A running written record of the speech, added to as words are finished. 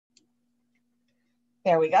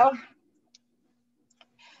There we go.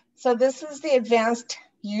 So this is the advanced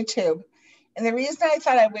YouTube. And the reason I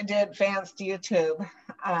thought I would do advanced YouTube,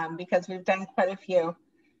 because we've done quite a few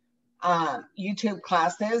YouTube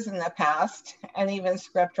classes in the past, and even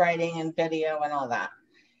script writing and video and all that.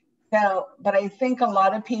 So, but I think a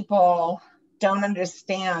lot of people don't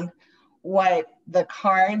understand what the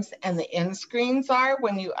cards and the end screens are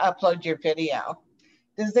when you upload your video.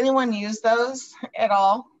 Does anyone use those at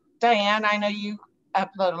all? Diane, I know you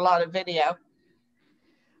upload a lot of video.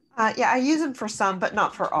 Yeah, I use them for some, but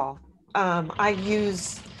not for all. I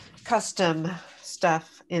use custom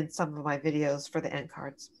stuff in some of my videos for the end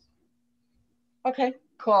cards. Okay,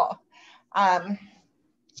 cool.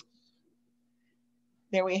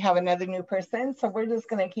 There we have another new person. So we're just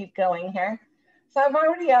going to keep going here. So I've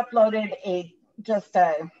already uploaded just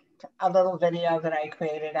a little video that I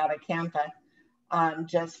created out of Canva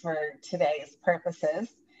just for today's purposes.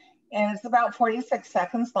 And it's about 46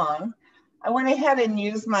 seconds long. I went ahead and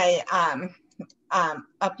used my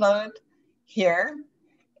upload here,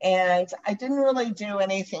 and I didn't really do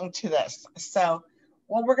anything to this. So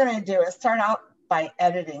what we're going to do is start out by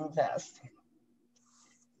editing this.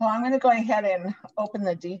 So I'm going to go ahead and open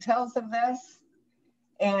the details of this.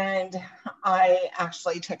 And I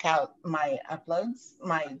actually took out my uploads,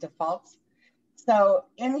 my defaults. So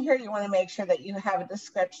in here, you want to make sure that you have a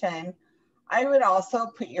description. I would also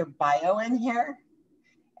put your bio in here,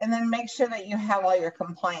 and then make sure that you have all your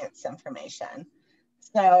compliance information.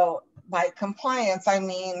 So by compliance, I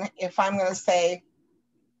mean, if I'm going to say,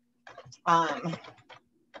 Ron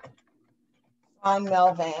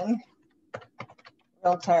Melvin,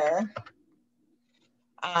 realtor,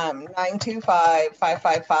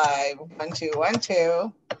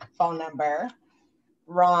 925-555-1212, phone number,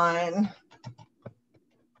 Ron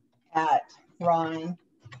at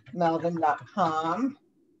ronmelvin.com.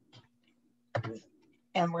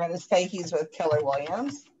 And we're going to say he's with Keller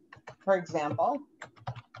Williams, for example.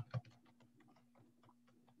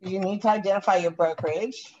 You need to identify your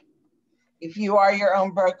brokerage. If you are your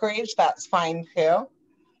own brokerage, that's fine too.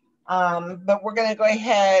 But we're going to go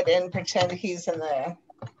ahead and pretend he's in the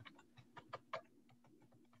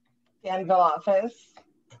Danville office.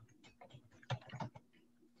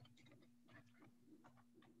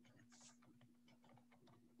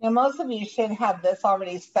 Now, most of you should have this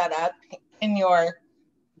already set up in your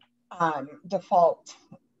default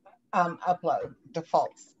upload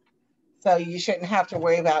defaults. So you shouldn't have to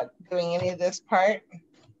worry about doing any of this part.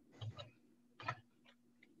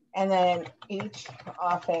 And then each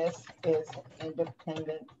office is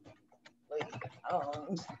independently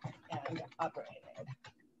owned and operated.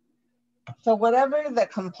 So whatever the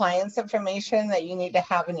compliance information that you need to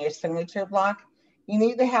have in your signature block, you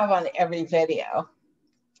need to have on every video.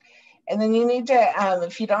 And then you need to,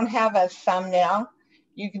 if you don't have a thumbnail,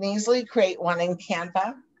 you can easily create one in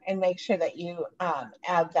Canva and make sure that you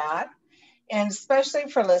add that. And especially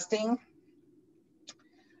for listing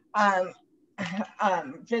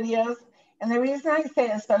videos. And the reason I say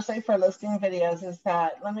especially for listing videos is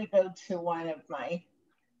that, let me go to one of my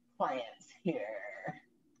clients here.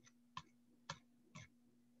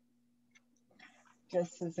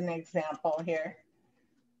 Just as an example here.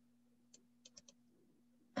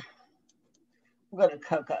 We'll go to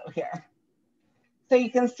Coco here. So you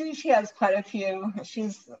can see she has quite a few,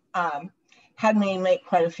 she's had me make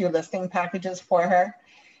quite a few listing packages for her.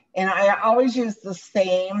 And I always use the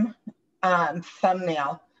same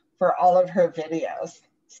thumbnail for all of her videos.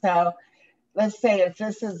 So let's say if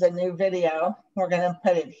this is a new video, we're going to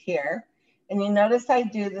put it here. And you notice I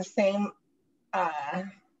do the same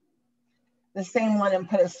one and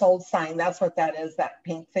put a sold sign. That's what that is, that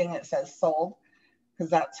pink thing that says sold,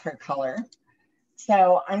 because that's her color.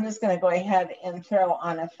 So I'm just going to go ahead and throw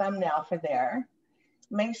on a thumbnail for there.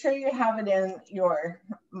 Make sure you have it in your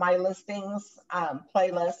My Listings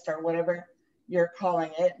playlist or whatever you're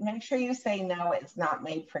calling it. Make sure you say no, it's not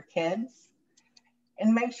made for kids.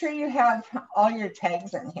 And make sure you have all your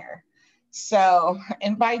tags in here. So,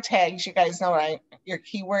 and by tags, you guys know what your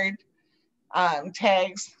keyword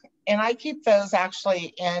tags. And I keep those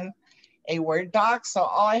actually in a Word doc. So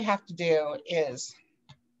all I have to do is,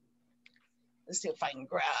 let's see if I can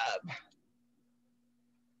grab.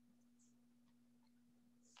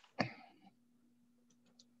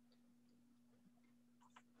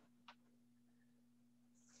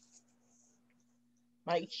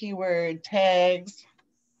 My keyword tags.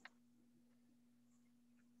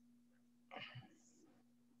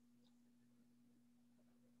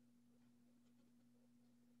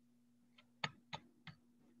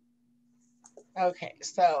 Okay,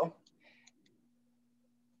 so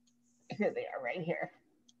here they are right here.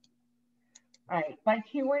 All right, my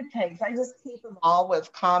keyword tags, I just keep them all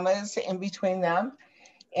with commas in between them.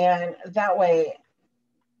 And that way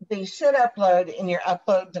they should upload in your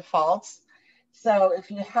upload defaults. So if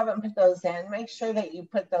you haven't put those in, make sure that you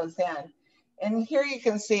put those in. And here you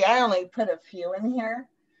can see I only put a few in here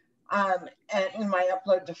in my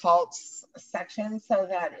upload defaults section, so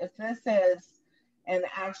that if this is an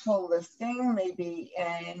actual listing, maybe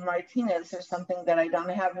in Martinez or something that I don't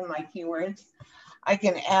have in my keywords, I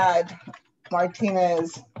can add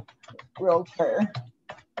Martinez Realtor,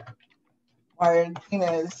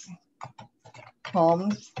 Martinez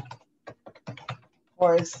Homes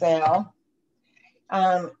for sale,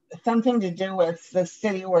 something to do with the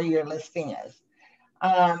city where your listing is.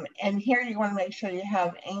 And here you want to make sure you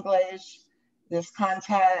have English. This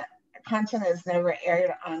content has never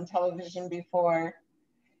aired on television before.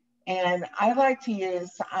 And I like to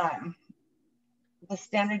use the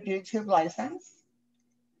standard YouTube license.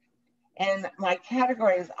 And my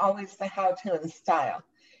category is always the how-to and style.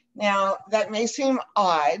 Now, that may seem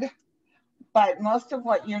odd, but most of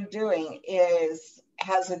what you're doing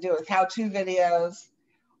has to do with how-to videos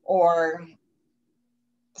or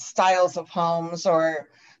styles of homes or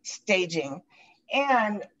staging.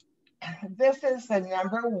 And this is the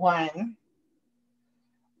 #1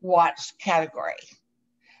 watched category.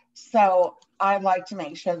 So I like to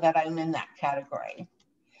make sure that I'm in that category.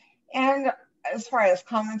 And as far as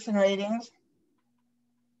comments and ratings,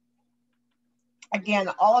 again,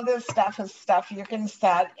 all of this stuff is stuff you can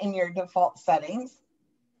set in your default settings,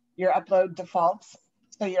 your upload defaults,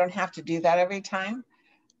 so you don't have to do that every time.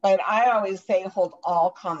 But I always say hold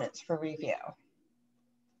all comments for review.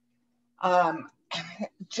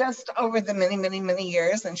 Just over the many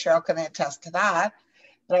years, and Cheryl can attest to that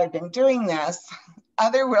I've been doing this,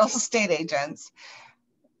 other real estate agents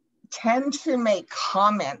tend to make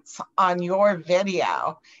comments on your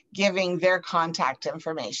video giving their contact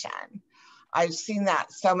information. I've seen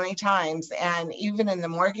that so many times, and even in the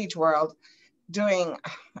mortgage world, doing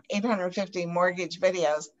 850 mortgage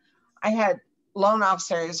videos, I had loan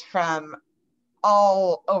officers from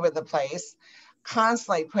all over the place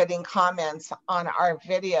constantly putting comments on our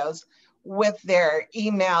videos with their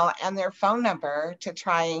email and their phone number to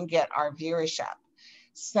try and get our viewership.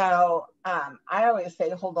 So I always say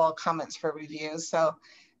hold all comments for review, so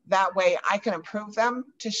that way I can approve them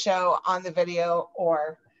to show on the video,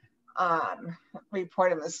 or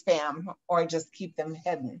report them as spam, or just keep them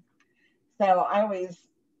hidden. So I always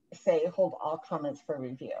say hold all comments for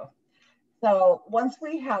review. So once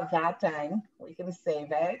we have that done, we can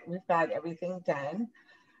save it. We've got everything done.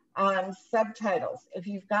 Subtitles. If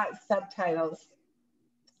you've got subtitles,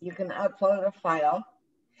 you can upload a file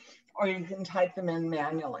or you can type them in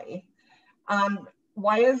manually.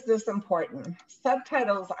 Why is this important?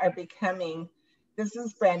 Subtitles are becoming, this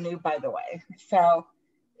is brand new, by the way, so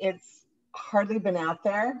it's hardly been out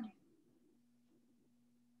there.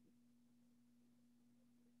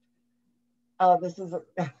 Oh, this is,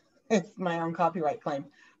 it's my own copyright claim.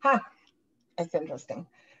 Huh, that's interesting.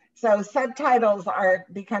 So subtitles are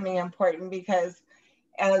becoming important because,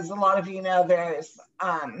 as a lot of you know, there's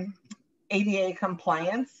ADA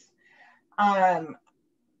compliance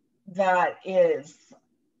that is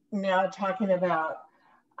now talking about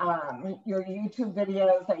your YouTube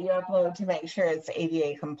videos that you upload to make sure it's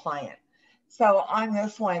ADA compliant. So on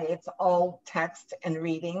this one, it's all text and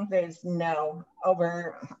reading. There's no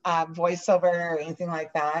voiceover or anything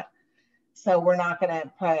like that. So we're not going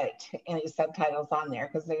to put any subtitles on there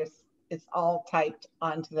because it's all typed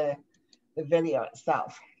onto the video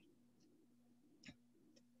itself.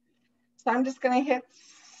 So I'm just going to hit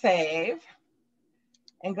save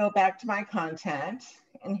and go back to my content.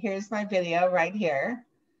 And here's my video right here.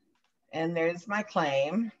 And there's my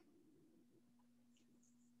claim.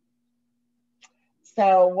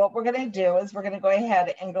 So what we're going to do is we're going to go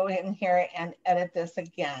ahead in here and edit this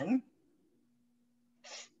again.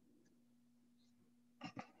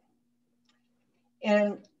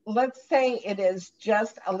 And let's say it is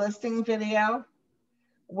just a listing video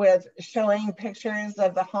with showing pictures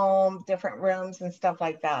of the home, different rooms and stuff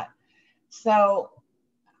like that. So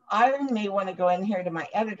I may want to go in here to my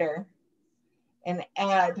editor and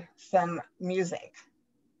add some music.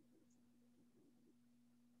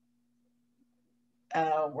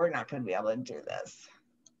 We're not going to be able to do this.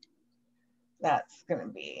 That's going to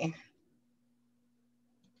be,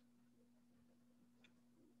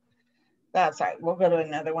 that's all right. We'll go to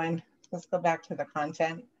another one. Let's go back to the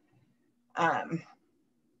content.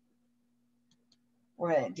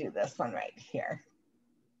 We're going to do this one right here.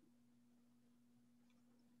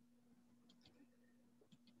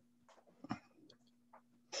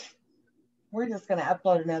 we're just going to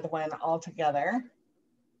upload another one all together.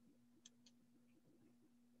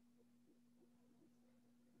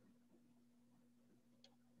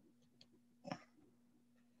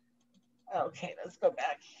 Okay, let's go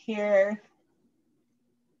back here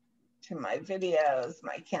to my videos,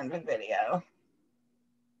 my Canva video.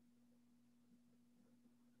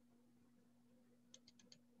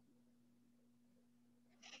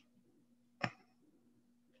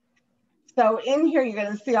 So in here, you're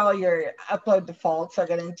going to see all your upload defaults are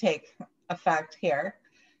going to take effect here.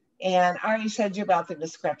 And I already showed you about the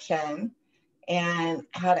description and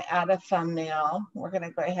how to add a thumbnail. We're going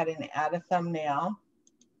to go ahead and add a thumbnail.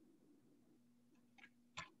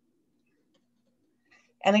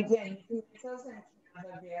 And again, you can choose to have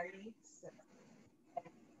a very simple,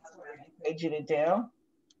 that's what I encourage you to do.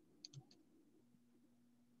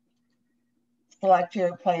 Select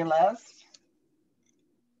your playlist.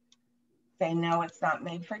 Say no, it's not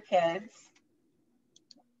made for kids.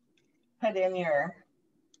 Put in your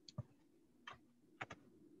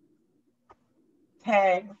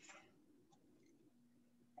tags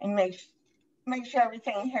and make sure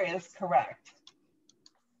everything here is correct.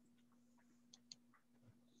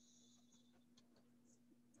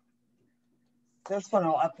 This one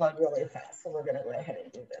will upload really fast, so we're going to go ahead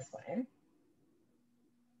and do this one.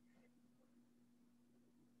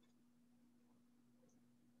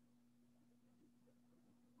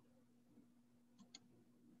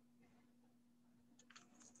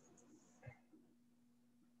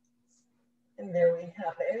 And there we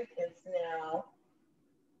have it. It's now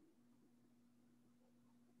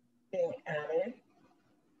being added.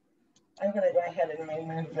 I'm going to go ahead and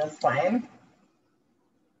remove this one.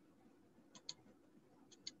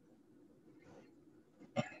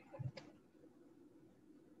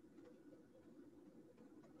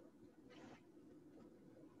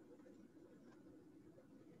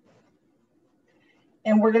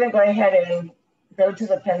 And we're going to go ahead and go to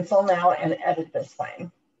the pencil now and edit this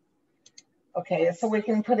one. Okay, so we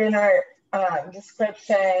can put in our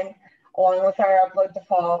description along with our upload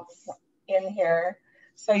defaults in here.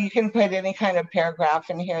 So you can put any kind of paragraph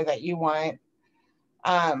in here that you want.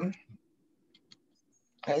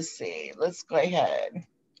 Let's see, let's go ahead.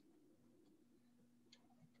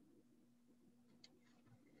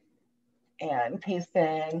 And paste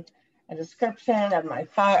in a description of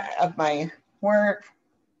my work,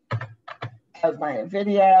 of my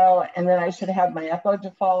video, and then I should have my upload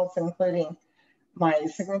defaults, including my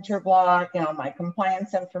signature block, you know, my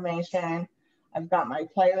compliance information. I've got my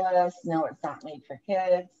playlist, no, it's not made for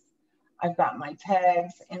kids. I've got my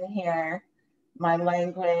tags in here, my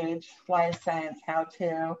language, license, how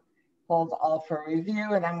to, hold all for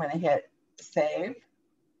review, and I'm going to hit save.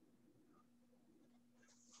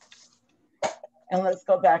 And let's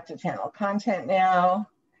go back to channel content now.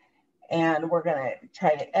 And we're going to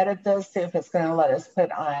try to edit this, see if it's going to let us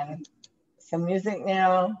put on some music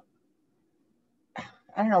now. I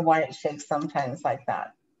don't know why it shakes sometimes like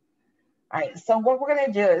that. All right, so what we're going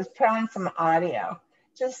to do is put on some audio,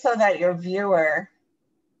 just so that your viewer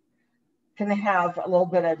can have a little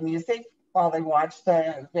bit of music while they watch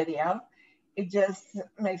the video. It just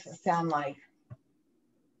makes it sound like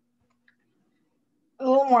a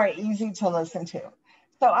little more easy to listen to.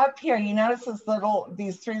 So up here, you notice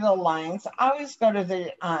these three little lines. I always go to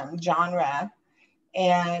the genre,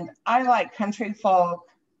 and I like country folk.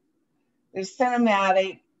 There's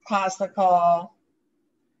cinematic, classical,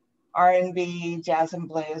 R&B, jazz and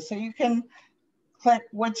blues. So you can click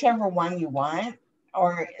whichever one you want,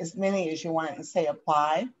 or as many as you want, and say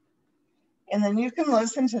apply. And then you can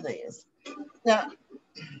listen to these. Now,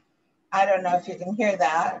 I don't know if you can hear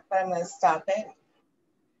that, but I'm going to stop it.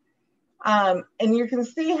 And you can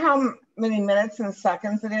see how many minutes and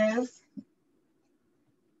seconds it is.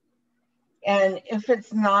 And if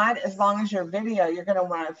it's not, as long as your video, you're going to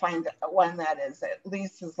want to find one that is at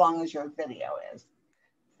least as long as your video is.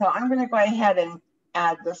 So I'm going to go ahead and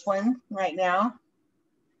add this one right now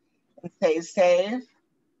and say save.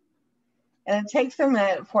 And it takes a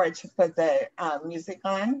minute for it to put the music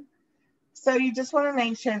on. So you just want to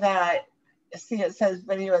make sure that, see, it says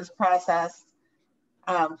video is processed.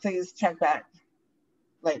 Please check back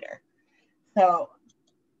later. So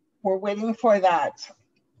we're waiting for that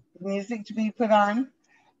music to be put on,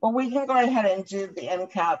 but we can go ahead and do the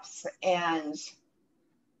end caps and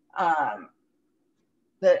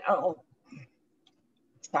the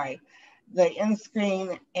end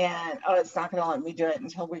screen, and it's not going to let me do it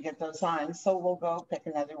until we get those on. So we'll go pick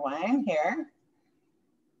another one here.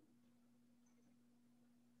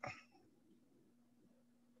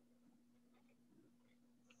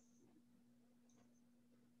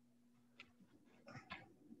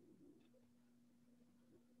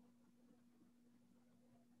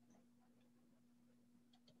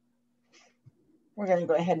 We're going to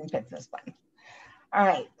go ahead and pick this one. All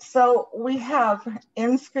right, so we have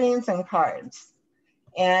end screens and cards.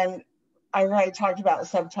 And I already talked about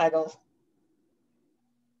subtitles.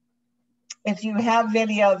 If you have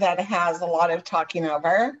video that has a lot of talking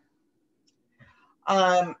over,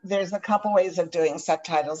 there's a couple ways of doing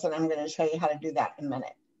subtitles, and I'm going to show you how to do that in a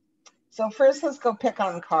minute. So first, let's go pick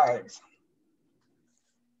on cards.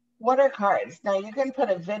 What are cards? Now you can put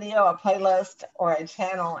a video, a playlist, or a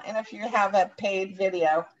channel. And if you have a paid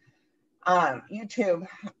video YouTube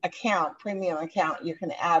account, premium account, you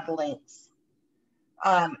can add links.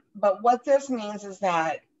 But what this means is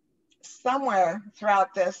that somewhere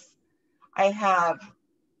throughout this, I have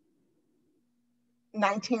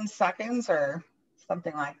 19 seconds or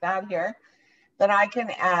something like that here, that I can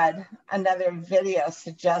add another video,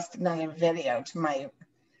 suggest another video to my.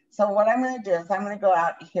 So what I'm going to do is I'm going to go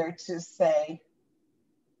out here to say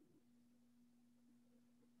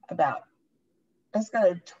about, let's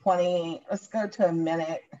go to 20, let's go to a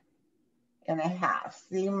minute and a half.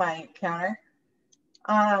 See my counter?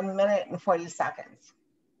 Minute and 40 seconds.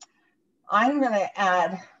 I'm going to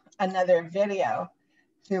add another video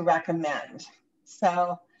to recommend.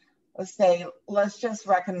 So let's say, let's just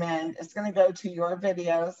recommend, it's going to go to your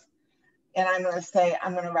videos. And I'm going to say,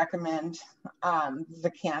 I'm going to recommend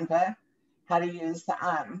the Canva, how to use,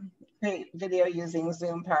 create video using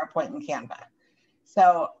Zoom, PowerPoint, and Canva.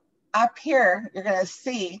 So up here, you're going to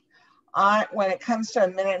see when it comes to a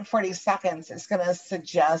minute and 40 seconds, it's going to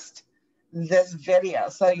suggest this video.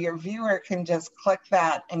 So your viewer can just click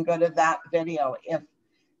that and go to that video if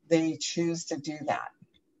they choose to do that.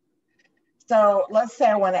 So let's say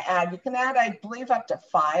I want to add, you can add, I believe, up to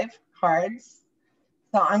 5 cards.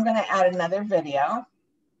 So I'm going to add another video.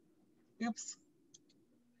 Oops.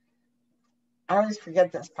 I always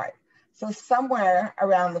forget this part. So somewhere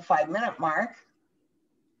around the 5-minute mark,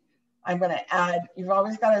 I'm going to add, you've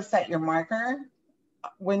always got to set your marker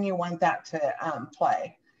when you want that to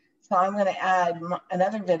play. So I'm going to add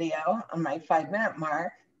another video on my 5-minute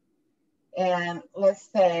mark. And let's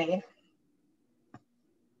say,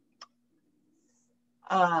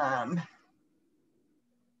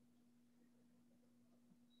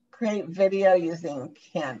 create video using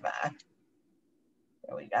Canva.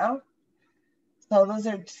 There we go. So those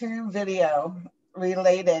are 2 video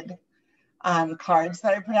related cards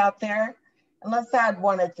that I put out there. And let's add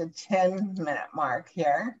one at the 10-minute mark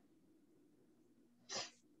here.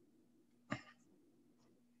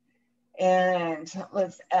 And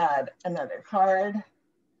let's add another card,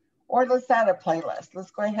 or let's add a playlist.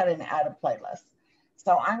 Let's go ahead and add a playlist.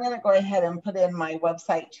 So I'm going to go ahead and put in my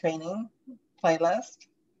website training playlist.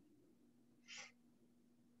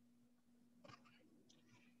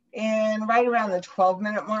 And right around the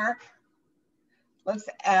 12-minute mark, let's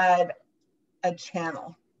add a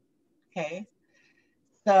channel, okay?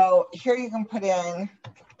 So here you can put in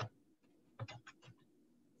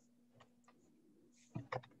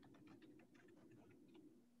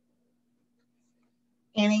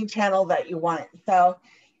any channel that you want. So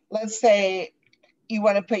let's say you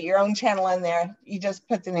want to put your own channel in there. You just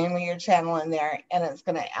put the name of your channel in there and it's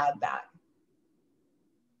going to add that.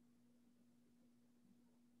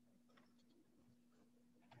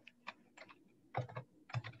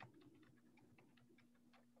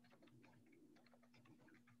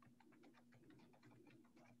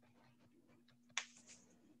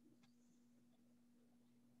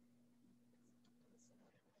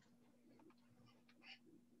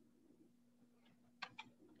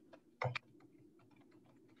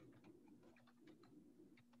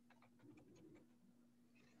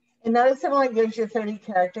 And notice it only gives you 30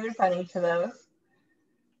 characters on each of those.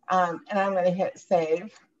 And I'm going to hit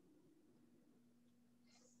save.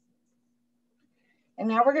 And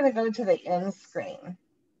now we're going to go to the end screen.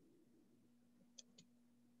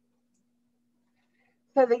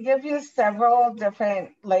 So they give you several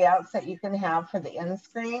different layouts that you can have for the end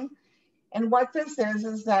screen. And what this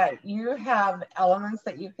is that you have elements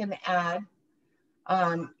that you can add.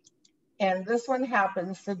 And this one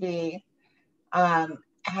happens to be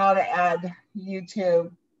how to add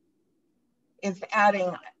YouTube. It's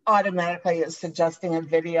adding automatically, it's suggesting a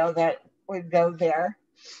video that would go there.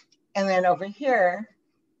 And then over here,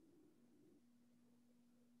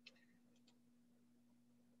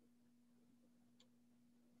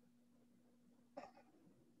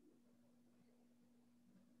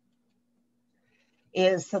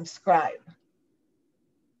 is subscribe.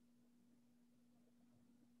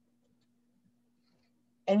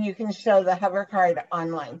 And you can show the hover card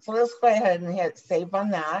online. So let's go ahead and hit save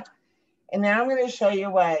on that. And now I'm going to show you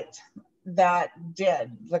what that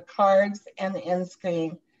did. The cards and the end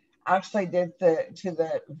screen actually did to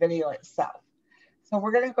the video itself. So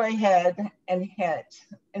we're going to go ahead and hit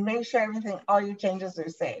and make sure everything, all your changes are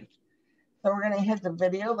saved. So we're going to hit the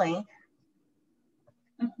video link.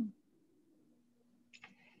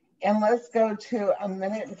 And let's go to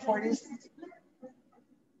 1:40.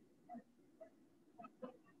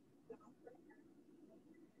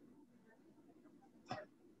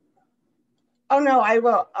 Oh no, I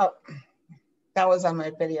will. Oh, that was on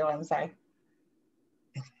my video, I'm sorry.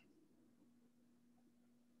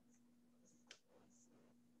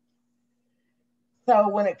 So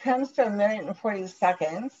when it comes to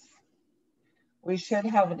 1:40, we should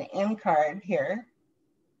have an end card here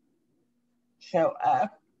show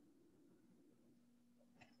up.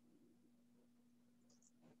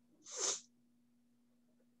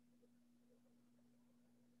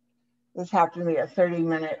 This happened to be a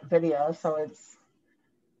 30-minute video, so it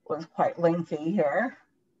was quite lengthy here.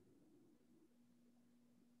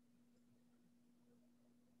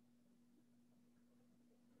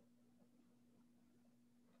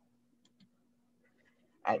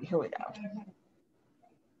 All right, here we go.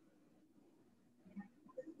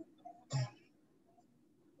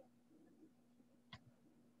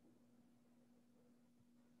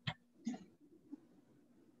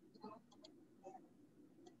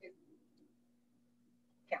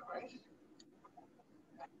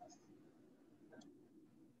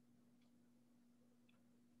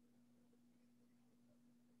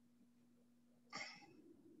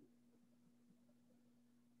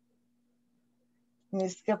 Let me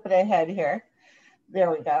skip it ahead here. There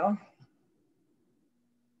we go.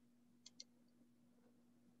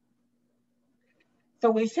 So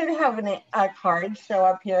we should have a card show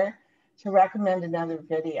up here to recommend another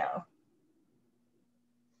video.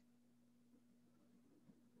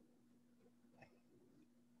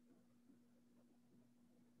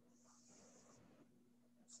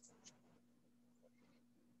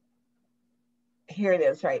 Here it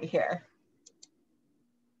is right here.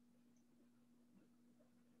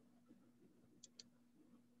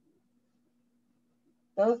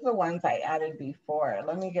 Those are the ones I added before.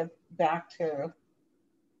 Let me get back to.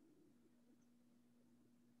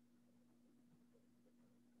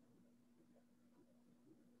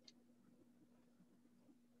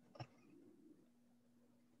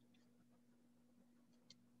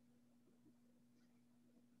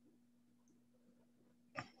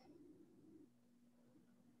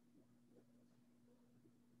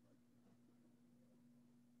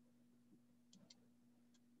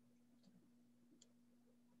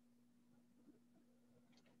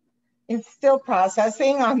 It's still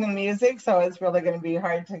processing on the music, so it's really going to be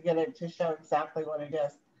hard to get it to show exactly what it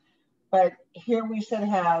is. But here we should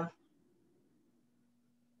have.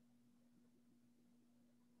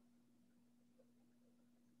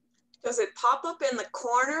 Does it pop up in the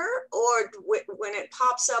corner, or when it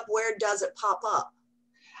pops up, where does it pop up?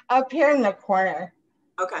 Up here in the corner.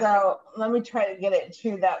 Okay. So let me try to get it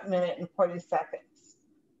to that 1:40.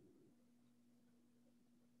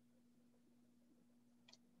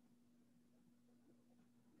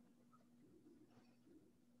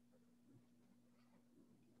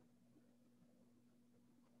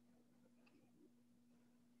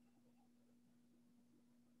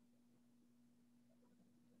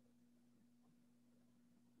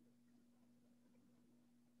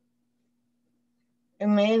 It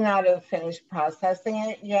may not have finished processing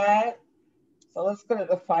it yet. So let's go to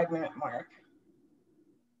the 5-minute mark.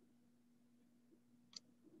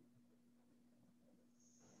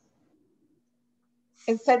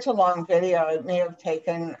 It's such a long video, it may have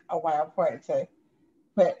taken a while for it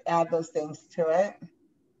to add those things to it.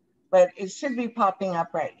 But it should be popping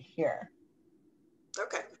up right here.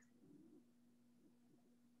 Okay.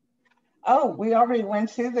 Oh, we already went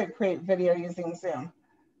to the create video using Zoom.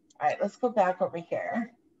 All right, let's go back over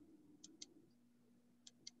here.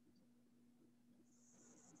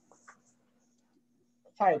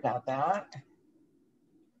 Sorry about that.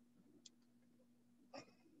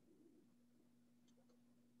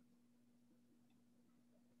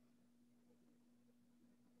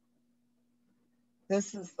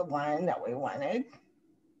 This is the one that we wanted.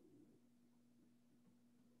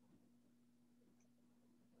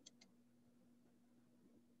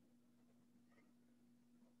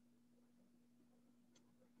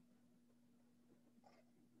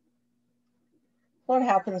 What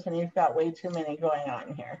happens when you've got way too many going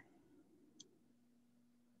on here?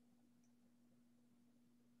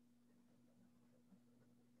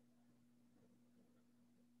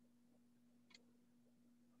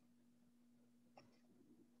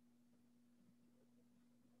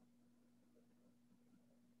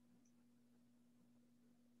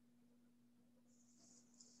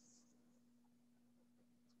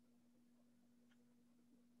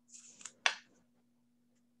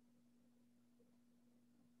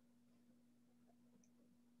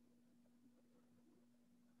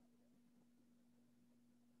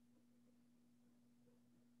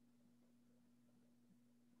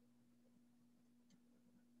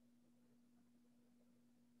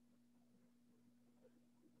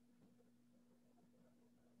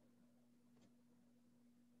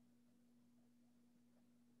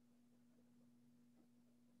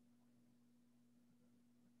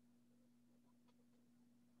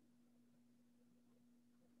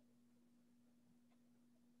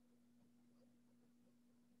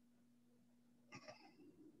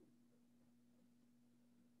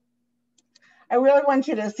 I really want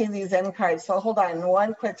you to see these end cards. So hold on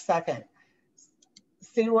one quick second.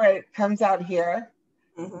 See where it comes out here?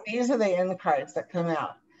 Mm-hmm. These are the end cards that come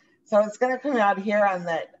out. So it's going to come out here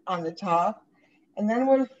on the top. And then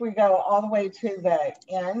what if we go all the way to the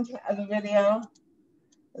end of the video?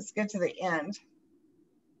 Let's get to the end.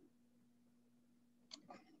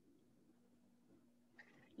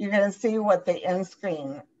 You're going to see what the end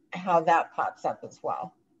screen, how that pops up as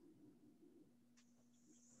well.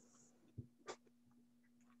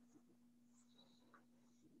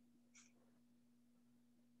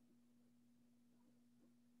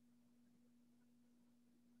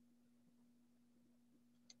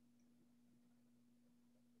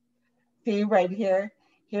 See right here,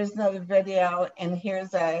 here's another video, and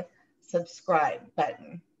here's a subscribe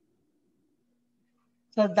button.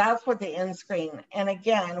 So that's what the end screen. And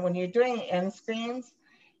again, when you're doing end screens,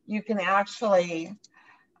 you can actually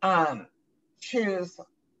choose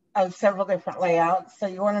several different layouts. So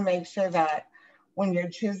you want to make sure that when you're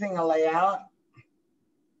choosing a layout,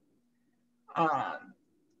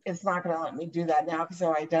 it's not going to let me do that now because I've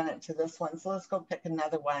already done it to this one. So let's go pick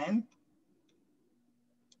another one.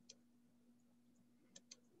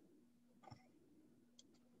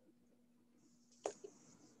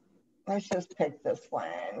 Let's just pick this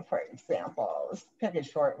one, for example. Let's pick a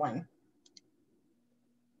short one.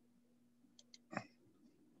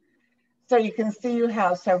 So you can see you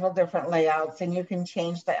have several different layouts, and you can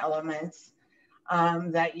change the elements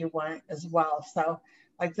that you want as well. So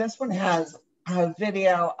like this one has a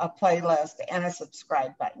video, a playlist, and a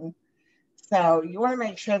subscribe button. So you want to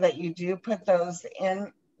make sure that you do put those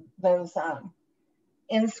end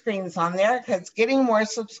screens on there, because getting more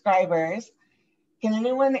subscribers, can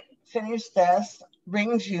anyone finish this,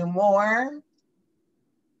 brings you more,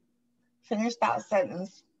 finish that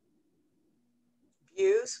sentence.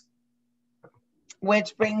 Views.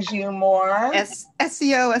 Which brings you more. SEO,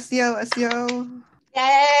 SEO, SEO.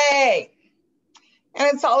 Yay! And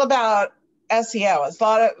it's all about SEO. It's a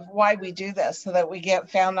lot of why we do this, so that we get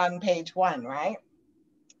found on page 1, right?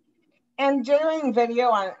 And doing video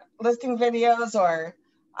on listing videos, or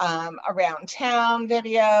around town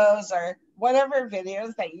videos, or whatever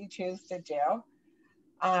videos that you choose to do,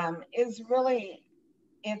 is really,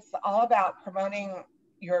 it's all about promoting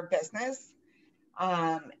your business,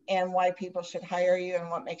 and why people should hire you, and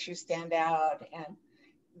what makes you stand out, and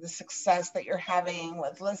the success that you're having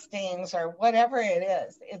with listings, or whatever it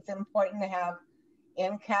is. It's important to have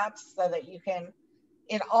end caps so that you can,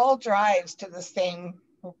 it all drives to the same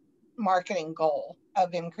marketing goal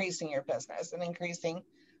of increasing your business and increasing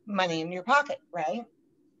money in your pocket, right?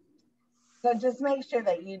 So just make sure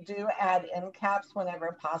that you do add end caps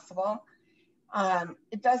whenever possible.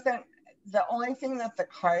 It doesn't, the only thing that the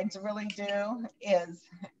cards really do is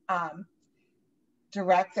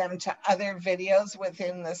direct them to other videos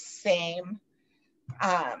within the same,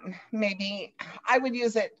 maybe I would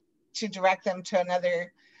use it to direct them to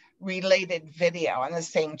another related video on the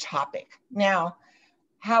same topic. Now,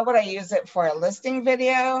 how would I use it for a listing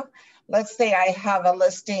video? Let's say I have a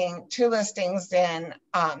listing, 2 listings in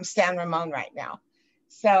San Ramon right now.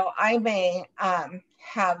 So I may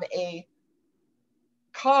have a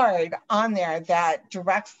card on there that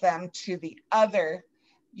directs them to the other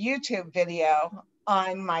YouTube video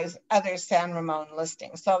on my other San Ramon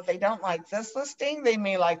listing. So if they don't like this listing, they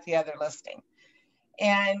may like the other listing.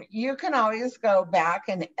 And you can always go back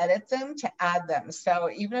and edit them to add them. So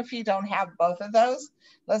even if you don't have both of those,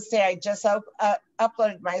 let's say I just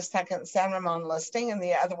uploaded my second San Ramon listing and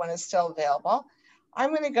the other one is still available. I'm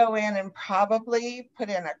going to go in and probably put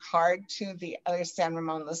in a card to the other San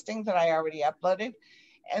Ramon listing that I already uploaded,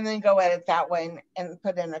 and then go edit that one and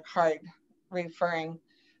put in a card referring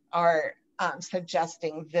or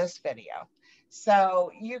suggesting this video.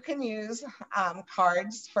 So you can use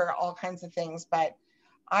cards for all kinds of things, but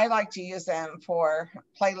I like to use them for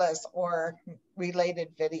playlists or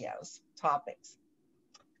related videos, topics.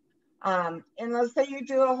 And let's say you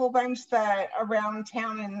do a whole bunch that around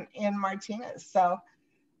town in Martinez. So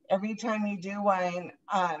every time you do one,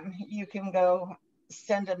 you can go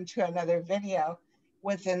send them to another video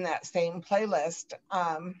within that same playlist,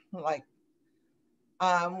 like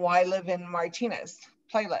Why Live in Martinez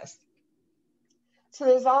playlist. So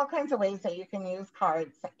there's all kinds of ways that you can use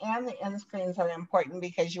cards, and the end screens are important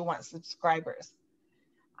because you want subscribers.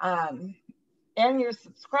 And your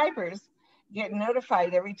subscribers get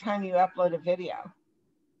notified every time you upload a video.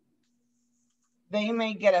 They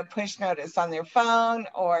may get a push notice on their phone,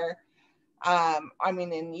 or I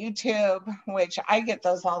mean in YouTube, which I get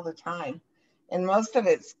those all the time. And most of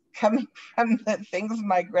it's coming from the things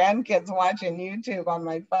my grandkids watch on YouTube on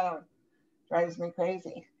my phone. Drives me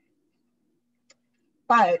crazy.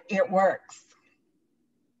 but it works.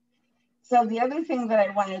 So the other thing that I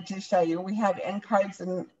wanted to show you, we have end cards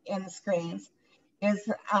and end screens, is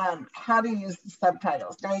how to use the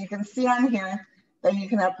subtitles. Now you can see on here that you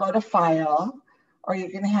can upload a file, or you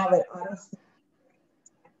can have it auto.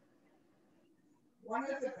 One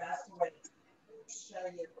of the best ways to show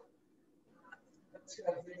you to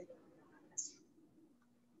a video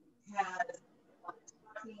has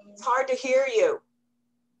It's hard to hear you.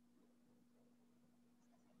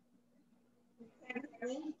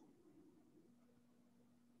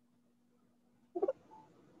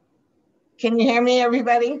 Can you hear me,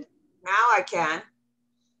 everybody? Now I can.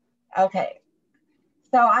 Okay.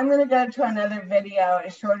 So I'm going to go to another video, a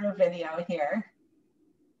shorter video here.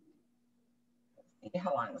 Let's see,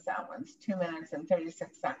 how long is that one? It's 2 minutes and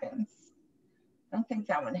 36 seconds. I don't think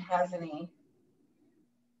that one has any.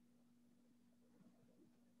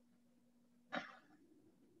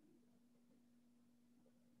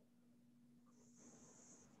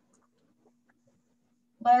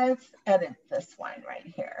 Let's edit this one right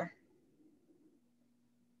here.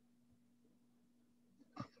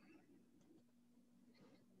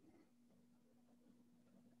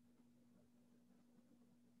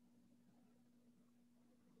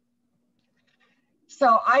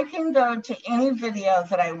 So I can go to any video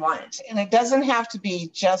that I want, and it doesn't have to be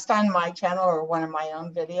just on my channel or one of my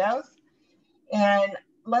own videos. And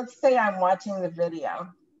let's say I'm watching the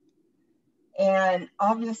video, and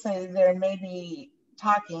obviously there may be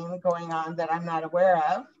talking going on that I'm not aware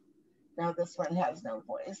of. Now this one has no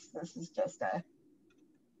voice. This is just a,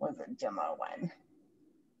 was a demo one.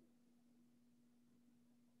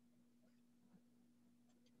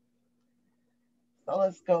 So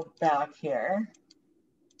let's go back here.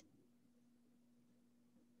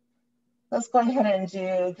 Let's go ahead and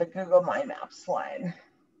do the Google My Maps one.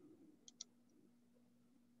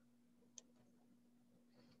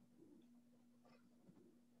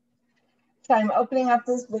 So I'm opening up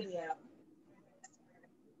this video.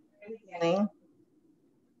 Beginning.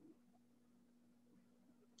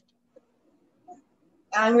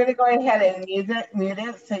 I'm going to go ahead and mute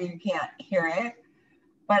it so you can't hear it.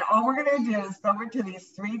 But all we're going to do is go over to these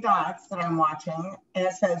 3 dots that I'm watching, and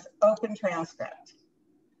it says Open Transcript.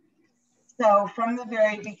 So from the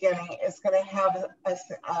very beginning, it's going to have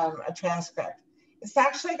a transcript. It's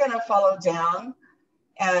actually going to follow down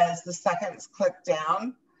as the seconds click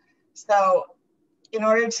down. So in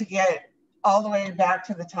order to get all the way back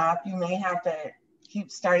to the top, you may have to keep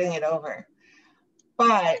starting it over.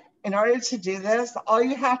 But in order to do this, all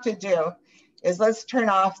you have to do is let's turn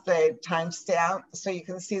off the timestamp so you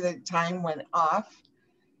can see the time went off.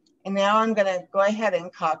 And now I'm going to go ahead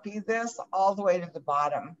and copy this all the way to the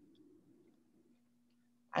bottom.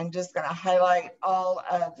 I'm just going to highlight all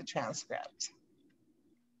of the transcript.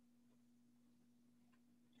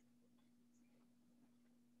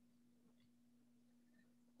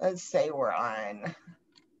 Let's say we're on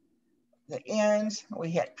the end, we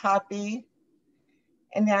hit copy.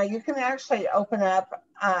 And now you can actually open up,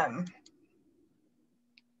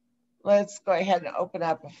 let's go ahead and open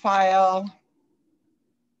up a file.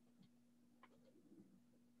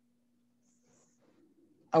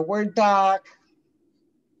 A Word doc.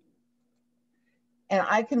 And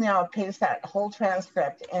I can now paste that whole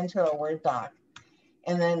transcript into a Word doc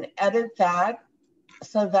and then edit that.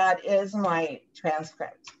 So that is my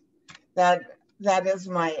transcript. That is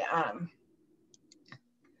my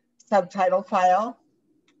subtitle file.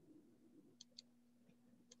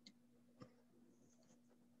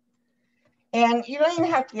 And you don't even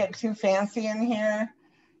have to get too fancy in here.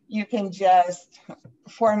 You can just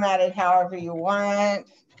format it however you want.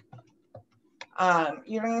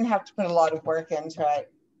 You don't even have to put a lot of work into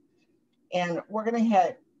it. And we're going to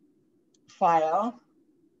hit File,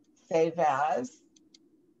 Save As.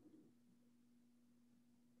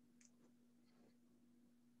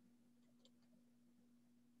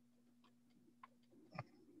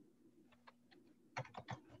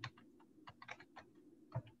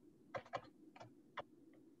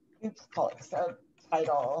 Oops, call it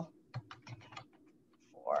subtitle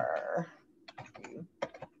for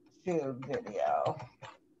YouTube video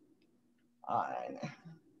on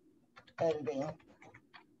editing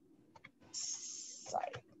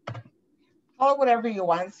site. Call it whatever you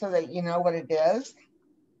want so that you know what it is.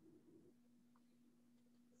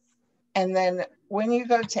 And then when you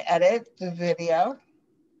go to edit the video,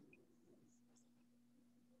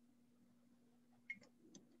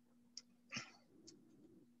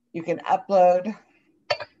 you can upload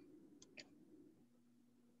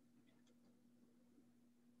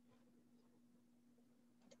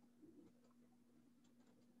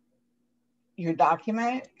your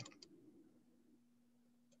document.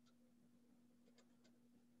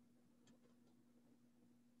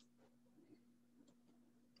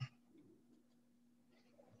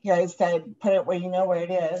 Here I said, put it where you know where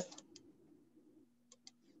it is.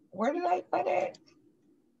 Where did I put it?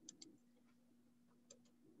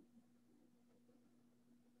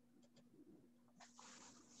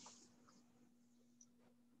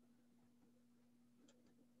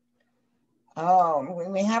 Oh, we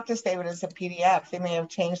may have to save it as a PDF. They may have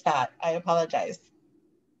changed that. I apologize.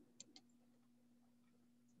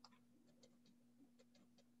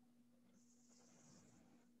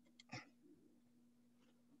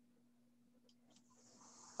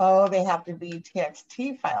 Oh, they have to be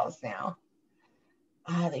TXT files now.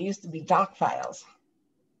 They used to be doc files.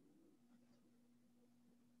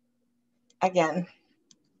 Again,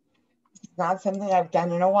 it's not something I've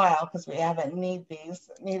done in a while because we haven't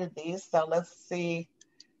needed these. So let's see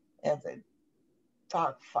if a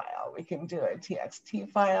doc file, we can do a TXT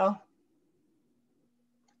file.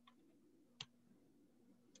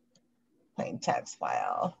 Plain text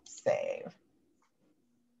file, save.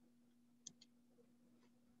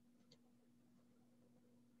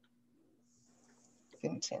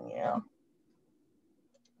 Continue.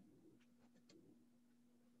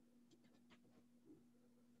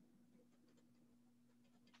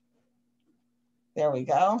 There we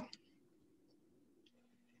go.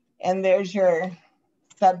 And there's your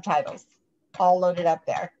subtitles all loaded up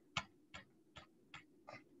there.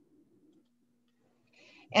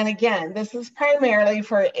 And again, this is primarily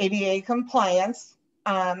for ADA compliance,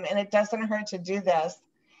 and it doesn't hurt to do this.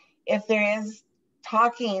 If there is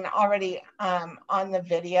talking already on the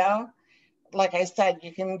video, like I said,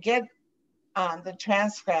 you can get the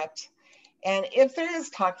transcript. And if there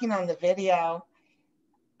is talking on the video,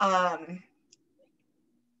 and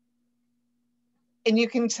you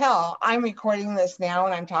can tell I'm recording this now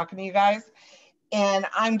and I'm talking to you guys, and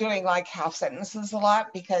I'm doing like half sentences a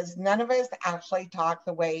lot because none of us actually talk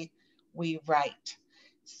the way we write.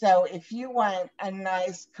 So if you want a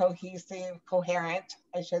nice, cohesive, coherent,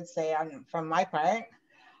 I should say from my part,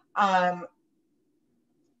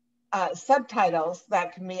 subtitles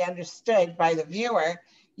that can be understood by the viewer,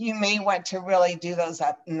 you may want to really do those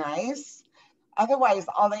up nice. Otherwise,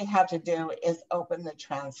 all they have to do is open the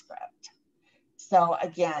transcript. So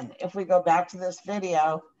again, if we go back to this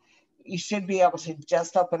video, you should be able to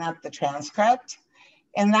just open up the transcript.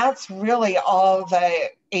 And that's really all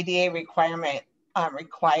the ADA requirement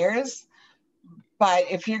requires. But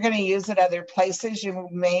if you're going to use it other places, you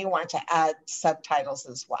may want to add subtitles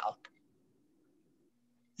as well.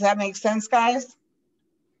 Does that make sense, guys?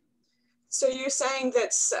 So you're saying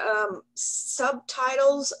that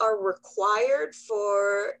subtitles are required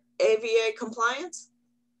for AVA compliance?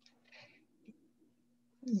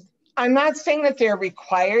 I'm not saying that they're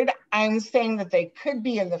required. I'm saying that they could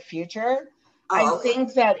be in the future. I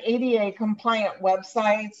think that ADA compliant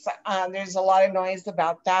websites, there's a lot of noise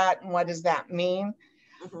about that and what does that mean?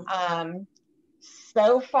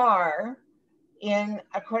 So far,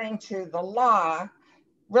 according to the law,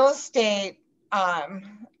 real estate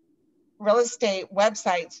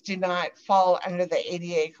websites do not fall under the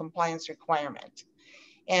ADA compliance requirement.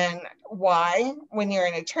 And why? When you're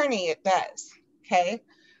an attorney, it does, okay?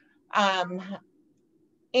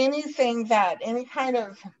 Any kind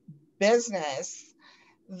of business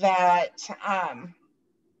that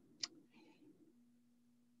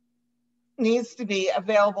needs to be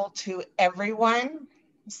available to everyone,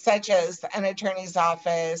 such as an attorney's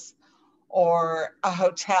office or a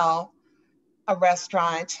hotel, a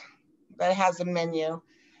restaurant that has a menu,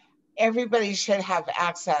 everybody should have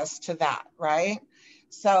access to that, right?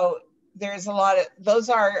 So there's a lot of, those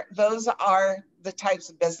are the types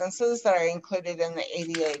of businesses that are included in the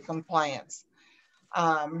ADA compliance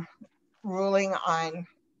ruling on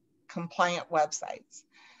compliant websites.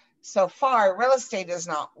 So far, real estate is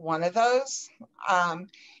not one of those.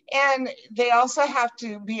 And they also have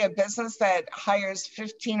to be a business that hires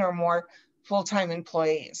 15 or more full-time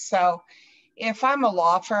employees. So if I'm a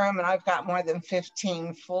law firm and I've got more than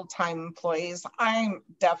 15 full-time employees, I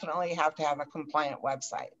definitely have to have a compliant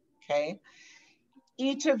website, okay?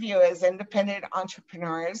 Each of you as independent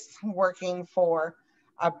entrepreneurs working for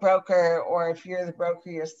a broker, or if you're the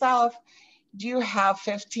broker yourself, do you have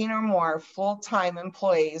 15 or more full-time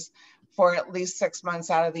employees for at least 6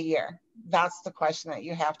 months out of the year? That's the question that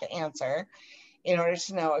you have to answer in order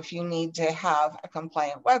to know if you need to have a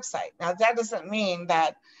compliant website. Now, that doesn't mean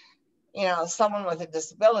that, you know, someone with a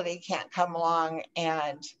disability can't come along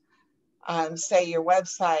and say your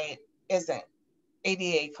website isn't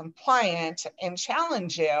ADA compliant and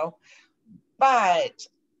challenge you. But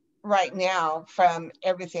right now, from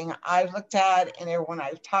everything I've looked at and everyone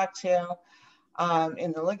I've talked to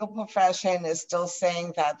in the legal profession is still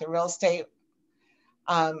saying that the real estate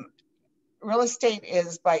real estate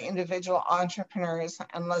is by individual entrepreneurs,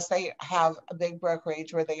 unless they have a big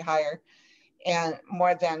brokerage where they hire and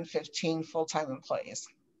more than 15 full-time employees.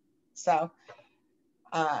 So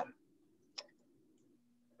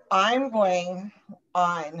I'm going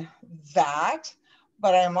on that,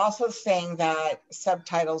 but I'm also saying that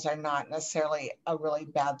subtitles are not necessarily a really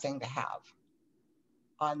bad thing to have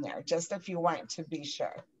on there, just if you want to be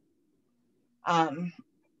sure.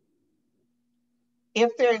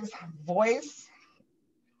 If there's voice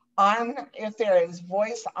on,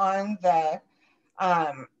 the,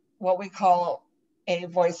 what we call a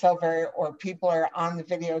voiceover, or people are on the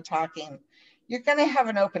video talking, you're going to have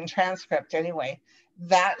an open transcript anyway.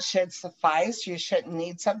 That should suffice. You shouldn't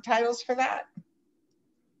need subtitles for that.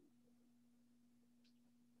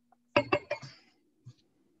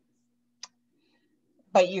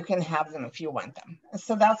 But you can have them if you want them.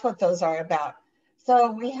 So that's what those are about.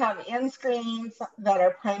 So we have end screens that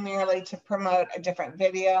are primarily to promote a different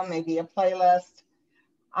video, maybe a playlist.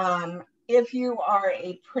 If you are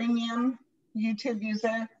a premium YouTube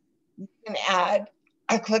user, you can add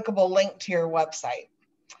a clickable link to your website.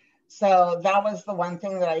 So that was the one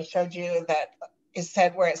thing that I showed you that is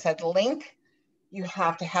said where it said link. You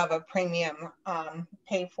have to have a premium,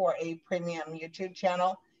 pay for a premium YouTube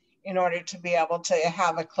channel in order to be able to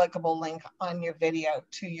have a clickable link on your video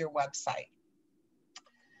to your website.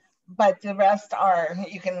 But the rest are,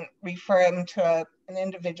 you can refer them to an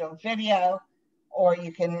individual video, or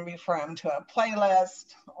you can refer them to a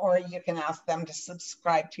playlist, or you can ask them to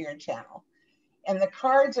subscribe to your channel. And the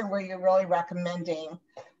cards are where you're really recommending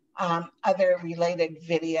other related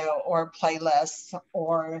video or playlists,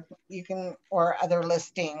 or you can, or other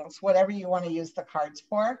listings, whatever you want to use the cards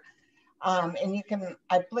for. And you can,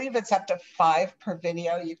 I believe it's up to 5 per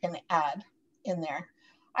video you can add in there.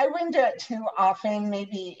 I wouldn't do it too often.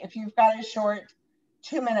 Maybe if you've got a short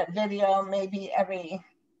 2-minute video, maybe every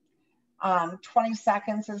 20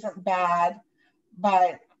 seconds isn't bad,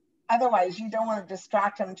 but otherwise you don't want to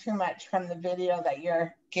distract them too much from the video that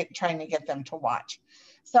you're trying to get them to watch.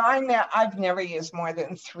 So I've never used more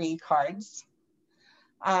than 3 cards.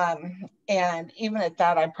 And even at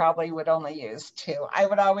that, I probably would only use 2. I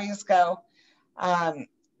would always go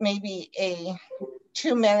maybe a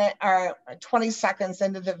 2-minute or 20 seconds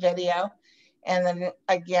into the video, and then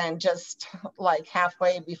again, just like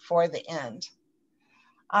halfway before the end.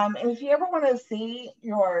 And if you ever want to see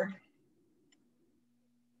your,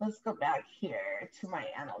 let's go back here to my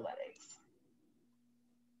analytics.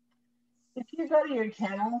 If you go to your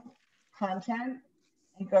channel content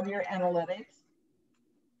and go to your analytics,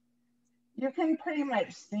 you can pretty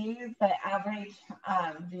much see the average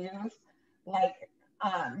views. Like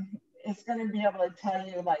it's going to be able to tell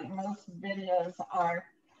you, like, most videos are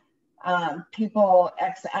people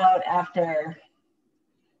X out after,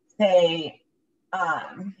 say,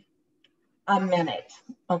 a minute.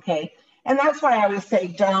 Okay, and that's why I always say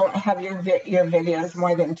don't have your videos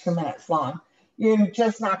more than 2 minutes long. You're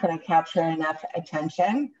just not going to capture enough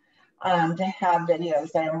attention to have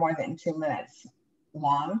videos that are more than 2 minutes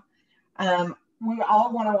long. We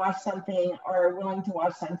all want to watch something, or are willing to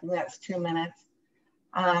watch something that's 2 minutes.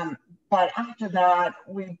 But after that,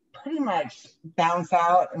 we pretty much bounce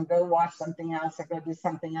out and go watch something else or go do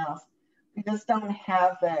something else. We just don't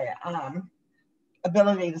have the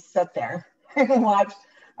ability to sit there and watch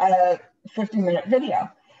a 50-minute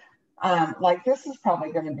video like this is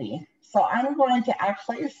probably going to be. So I'm going to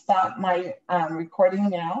actually stop my recording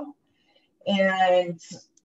now, and